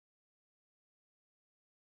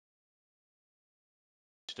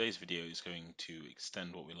today's video is going to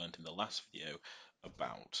extend what we learned in the last video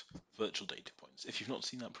about virtual data points. If you've not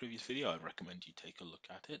seen that previous video, I recommend you take a look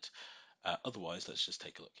at it. Otherwise, let's just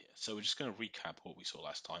take a look here. So we're just going to recap what we saw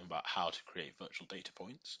last time about how to create virtual data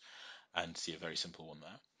points and see a very simple one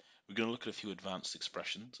there. We're going to look at a few advanced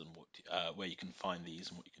expressions and where you can find these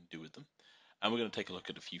and what you can do with them. And we're going to take a look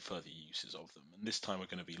at a few further uses of them. And this time we're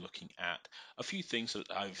going to be looking at a few things that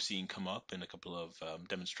I've seen come up in a couple of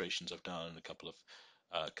demonstrations I've done, and a couple of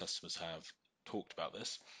customers have talked about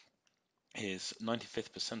this. Is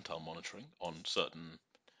 95th percentile monitoring on certain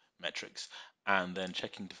metrics, and then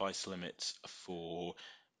checking device limits for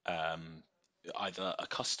either a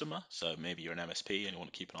customer, so maybe you're an MSP and you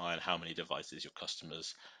want to keep an eye on how many devices your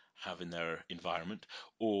customers have in their environment,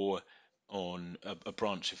 or on a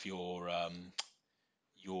branch of your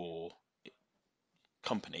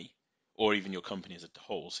company, or even your company as a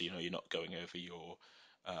whole, so you know you're not going over your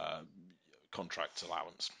uh, contract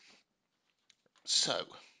allowance. So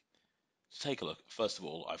to take a look, first of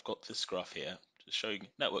all, I've got this graph here just showing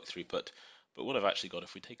network throughput, but what I've actually got,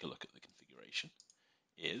 if we take a look at the configuration,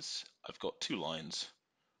 is I've got two lines,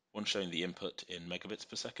 one showing the input in megabits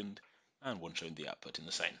per second and one showing the output in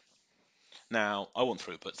the same. Now, I want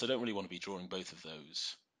throughput, so I don't really want to be drawing both of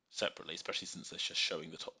those separately, especially since they're just showing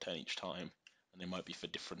the top 10 each time, and they might be for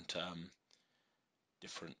different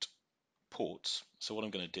ports. So what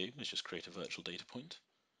I'm going to do is just create a virtual data point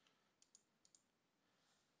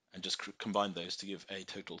and just combine those to give a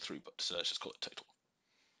total throughput. So let's just call it total.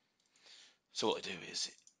 So what I do is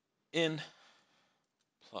in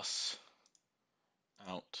plus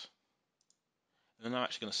out, and then I'm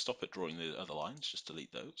actually going to stop it drawing the other lines, just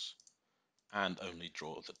delete those, and only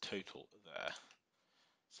draw the total there.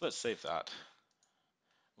 So let's save that.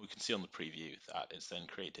 We can see on the preview that it's then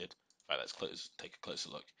created. In fact, let's take a closer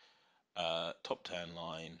look. Top 10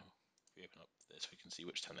 line, if we open up this, we can see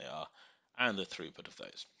which 10 they are, and the throughput of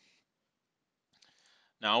those.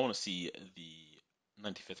 Now I want to see the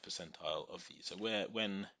 95th percentile of these. So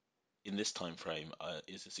when in this time frame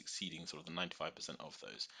is this exceeding sort of the 95% of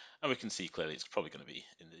those? And we can see clearly it's probably going to be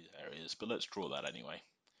in these areas, but let's draw that anyway.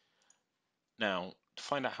 Now, to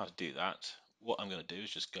find out how to do that, what I'm going to do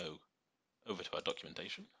is just go over to our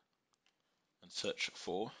documentation and search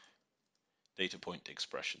for data point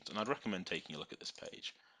expressions. And I'd recommend taking a look at this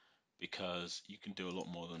page, because you can do a lot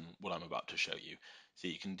more than what I'm about to show you. So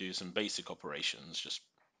you can do some basic operations, just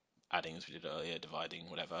adding as we did earlier, dividing,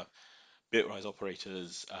 whatever. Bitwise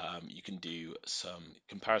operators, you can do some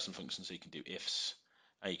comparison functions, so you can do ifs,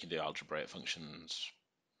 and you can do algebraic functions,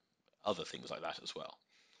 other things like that as well.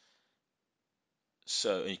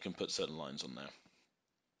 So you can put certain lines on there.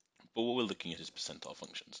 But what we're looking at is percentile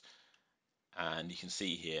functions. And you can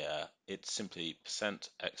see here, it's simply percent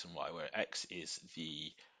x and y, where x is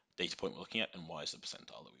the data point we're looking at and y is the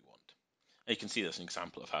percentile that we want. And you can see there's an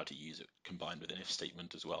example of how to use it combined with an if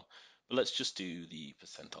statement as well. But let's just do the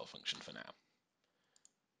percentile function for now.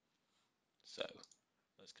 So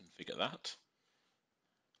let's configure that.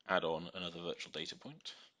 Add on another virtual data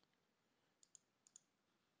point.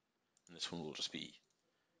 And this one will just be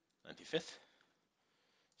 95th.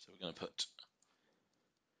 So we're going to put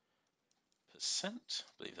percent,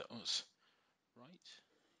 I believe that was right.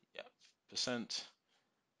 Yeah, percent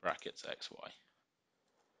brackets XY.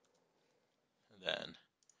 And then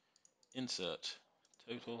insert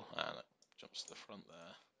total, and it jumps to the front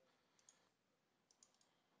there.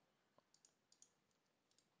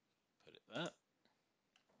 Put it there,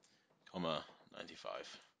 comma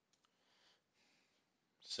 95.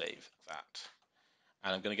 Save that.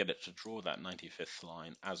 And I'm going to get it to draw that 95th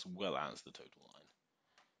line as well as the total line.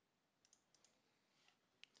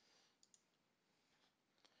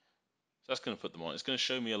 So that's going to put them on. It's going to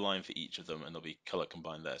show me a line for each of them, and there'll be color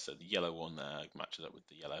combined there. So the yellow one there matches up with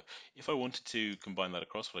the yellow. If I wanted to combine that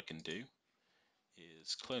across, what I can do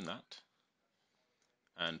is clone that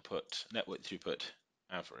and put network throughput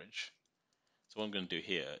average. So what I'm going to do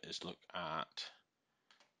here is look at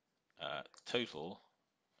total,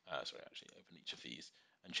 actually open each of these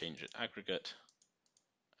and change it aggregate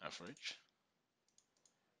average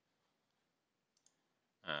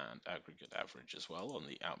and aggregate average as well on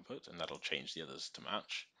the output, and that'll change the others to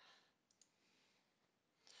match.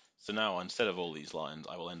 So now instead of all these lines,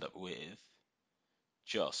 I will end up with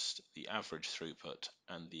just the average throughput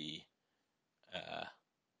and the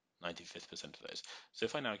 95th percent of those. So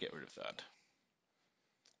if I now get rid of that,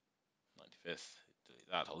 95th,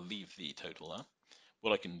 delete that, I'll leave the total there.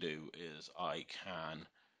 What I can do is I can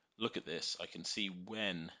look at this, I can see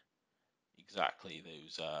when exactly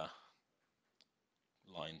those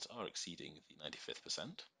lines are exceeding the 95th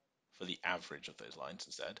percent for the average of those lines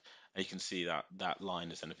instead. And you can see that that line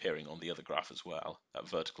is then appearing on the other graph as well, that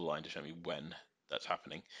vertical line to show me when that's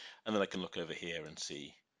happening. And then I can look over here and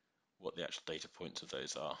see what the actual data points of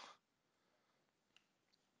those are.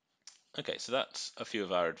 Okay, so that's a few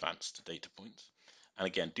of our advanced data points. And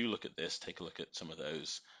again, do look at this, take a look at some of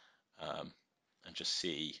those, and just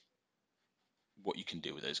see what you can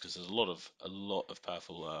do with those, because there's a lot of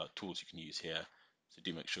powerful tools you can use here. So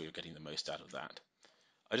do make sure you're getting the most out of that.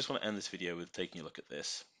 I just want to end this video with taking a look at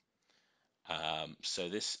this. So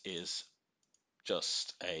this is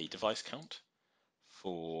just a device count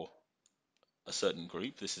for a certain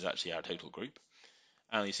group. This is actually our total group.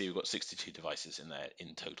 And you see we've got 62 devices in there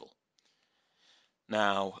in total.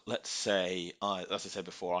 Now, let's say, as I said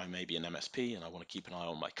before, I may be an MSP and I want to keep an eye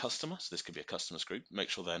on my customer. So this could be a customers group. Make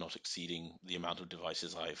sure they're not exceeding the amount of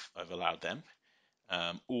devices I've allowed them.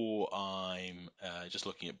 Or I'm just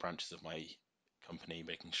looking at branches of my company,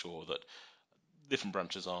 making sure that different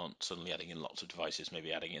branches aren't suddenly adding in lots of devices,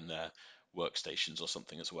 maybe adding in their workstations or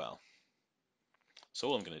something as well. So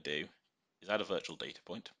all I'm going to do is add a virtual data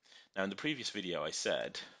point. Now in the previous video I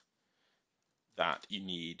said that you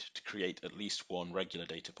need to create at least one regular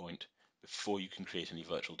data point before you can create any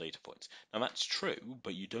virtual data points. Now that's true,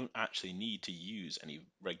 but you don't actually need to use any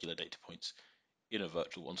regular data points in a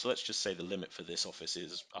virtual one. So let's just say the limit for this office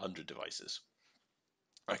is 100 devices.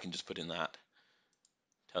 I can just put in that,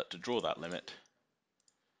 tell it to draw that limit,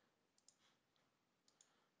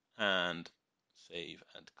 and save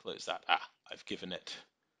and close that. I've given it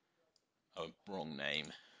a wrong name.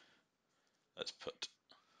 Let's put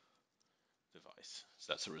device.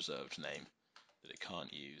 So that's a reserved name that it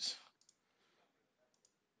can't use.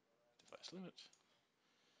 Device limit.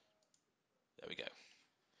 There we go.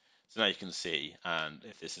 So now you can see, and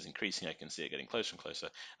if this is increasing, I can see it getting closer and closer.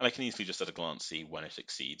 And I can easily just at a glance see when it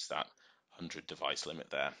exceeds that 100 device limit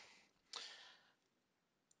there.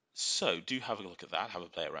 So do have a look at that, have a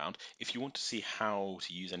play around. If you want to see how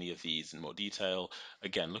to use any of these in more detail,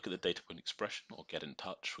 again, look at the data point expression or get in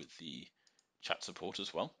touch with the chat support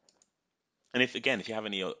as well. And if you have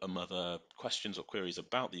any other questions or queries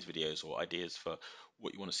about these videos or ideas for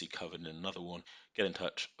what you want to see covered in another one, get in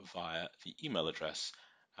touch via the email address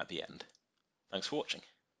at the end. Thanks for watching.